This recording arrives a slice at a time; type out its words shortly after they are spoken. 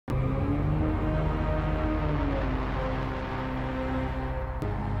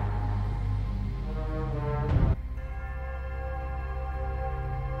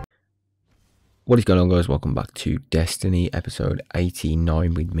What is going on, guys? Welcome back to Destiny episode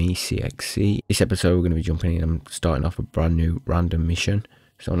 89 with me, cxc. This episode we're going to be jumping in and starting off a brand new random mission.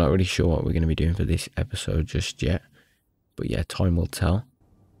 So I'm not really sure what we're going to be doing for this episode just yet. But yeah, time will tell.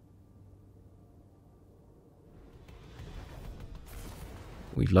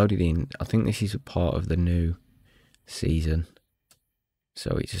 We've loaded in, I think this is a part of the new season.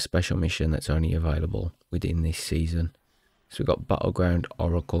 So it's a special mission that's only available within this season. So we've got Battleground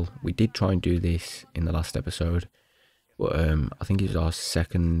Oracle. We did try and do this in the last episode, but I think it was our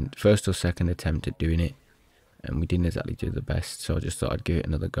first or second attempt at doing it, and we didn't exactly do the best. So I just thought I'd give it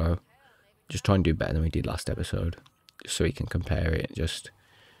another go. Just try and do better than we did last episode, just so we can compare it. Just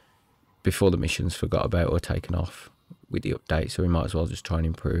before the missions forgot about or taken off with the update, so we might as well just try and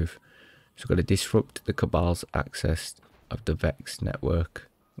improve. So we've got to disrupt the Cabal's access of the Vex network,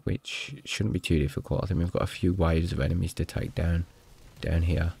 which shouldn't be too difficult. I think we've got a few waves of enemies to take down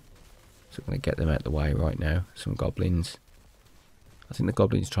here. So I'm going to get them out of the way right now. Some goblins. I think the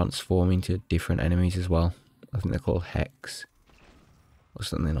goblins transform into different enemies as well. I think they're called Hex or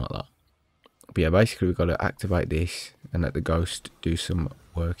something like that. But yeah, basically we've got to activate this and let the ghost do some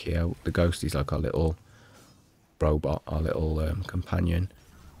work here. The ghost is like our little robot, our little companion.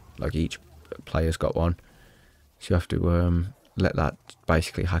 Like each player's got one. So you have to let that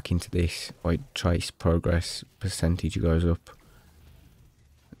basically hack into this. White trace progress percentage goes up,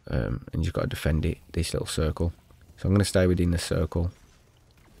 and you've got to defend it, this little circle. So I'm going to stay within the circle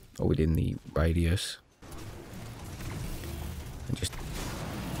or within the radius and just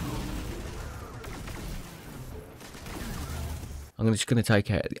I'm just going to take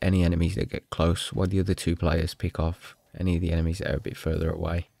out any enemies that get close while the other two players pick off any of the enemies that are a bit further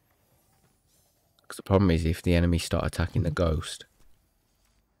away. Because the problem is, if the enemies start attacking the ghost,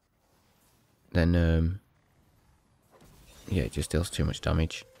 then yeah, it just deals too much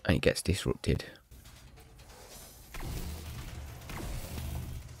damage and it gets disrupted.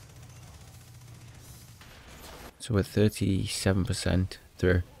 So we're 37%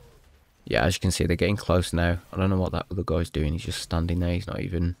 through. Yeah, as you can see, they're getting close now. I don't know what that other guy's doing. He's just standing there. He's not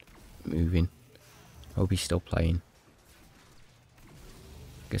even moving. I hope he's still playing.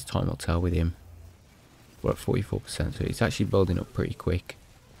 Guess time will tell with him. We're at 44%, so it's actually building up pretty quick.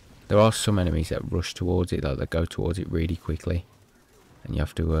 There are some enemies that rush towards it, though, that go towards it really quickly, and you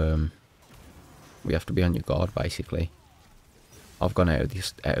have to we have to be on your guard basically. I've gone out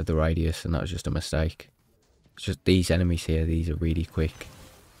of the radius, and that was just a mistake. It's just these enemies here; these are really quick.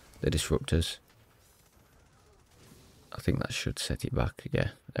 The disruptors. I think that should set it back. Yeah,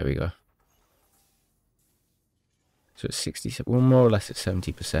 there we go. So it's 60. We're more or less at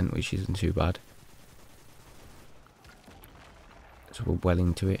 70%, which isn't too bad. So we're well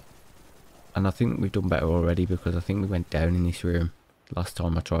into it, and I think we've done better already, because I think we went down in this room last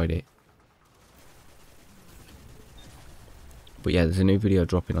time I tried it. But yeah, there's a new video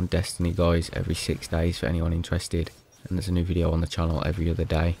dropping on Destiny, guys, every 6 days for anyone interested, and there's a new video on the channel every other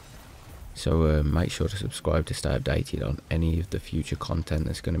day. So make sure to subscribe to stay updated on any of the future content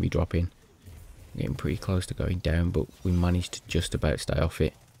that's going to be dropping. Getting pretty close to going down, but we managed to just about stay off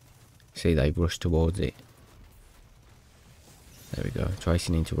it. See, they've rushed towards it. There we go,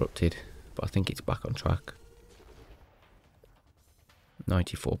 tracing interrupted, but I think it's back on track.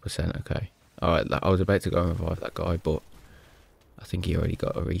 94%, okay. Alright, I was about to go and revive that guy, but I think he already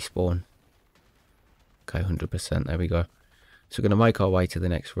got a respawn. Okay, 100%, there we go. So we're going to make our way to the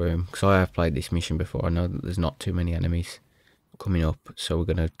next room, because I have played this mission before. I know that there's not too many enemies coming up, so we're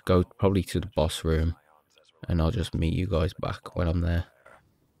going to go probably to the boss room, and I'll just meet you guys back when I'm there.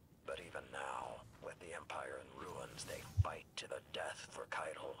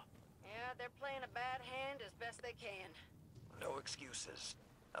 They can. No excuses.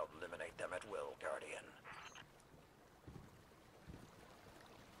 Eliminate them at will, Guardian.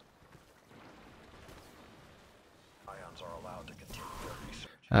 Ions are allowed to continue their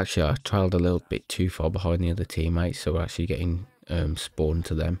research. Actually, I trailed a little bit too far behind the other teammates, so we're actually getting spawned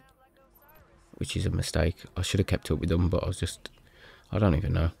to them, which is a mistake. I should have kept up with them, but I don't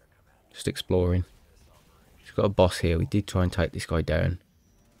even know. Just exploring. We've got a boss here. We did try and take this guy down.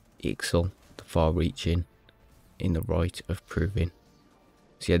 Ixel, the far-reaching. In the rite of proving.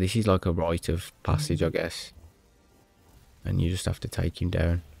 So yeah, this is like a rite of passage, I guess, and you just have to take him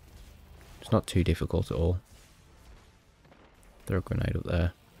down. It's not too difficult at all. Throw a grenade up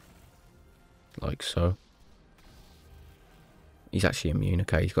there, like so. He's actually immune.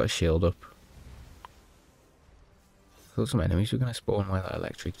 Okay, he's got a shield up. I thought some enemies were going to spawn where that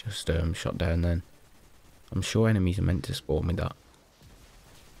electric just shot down then. I'm sure enemies are meant to spawn with that.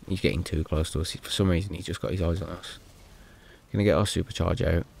 He's getting too close to us. For some reason, he's just got his eyes on us. Gonna get our supercharge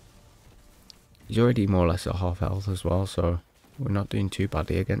out. He's already more or less at half health as well, so we're not doing too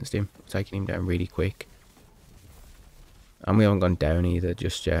badly against him. We're taking him down really quick. And we haven't gone down either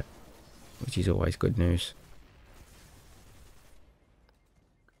just yet, which is always good news.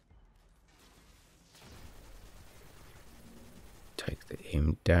 Take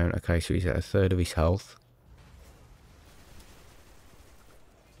him down. Okay, so he's at a third of his health.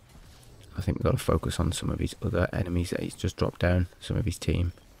 I think we've got to focus on some of his other enemies that he's just dropped down, some of his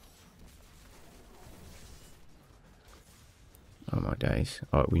team. Oh my days.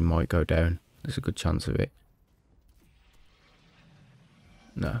 Oh, we might go down. There's a good chance of it.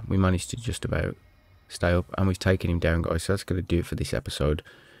 No, we managed to just about stay up, and we've taken him down, guys. So that's going to do it for this episode.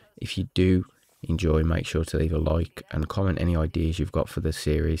 If you do enjoy, make sure to leave a like and comment any ideas you've got for the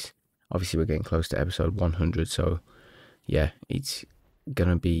series. Obviously, we're getting close to episode 100, so yeah, it's going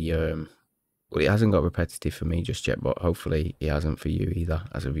to be... well, it hasn't got repetitive for me just yet, but hopefully it hasn't for you either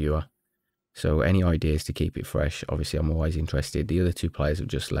as a viewer. So any ideas to keep it fresh? Obviously, I'm always interested. The other two players have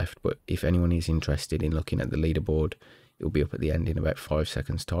just left, but if anyone is interested in looking at the leaderboard, it will be up at the end in about 5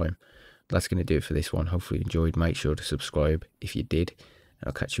 seconds time. That's going to do it for this one. Hopefully you enjoyed. Make sure to subscribe if you did. And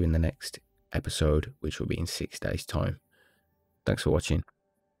I'll catch you in the next episode, which will be in 6 days' time. Thanks for watching.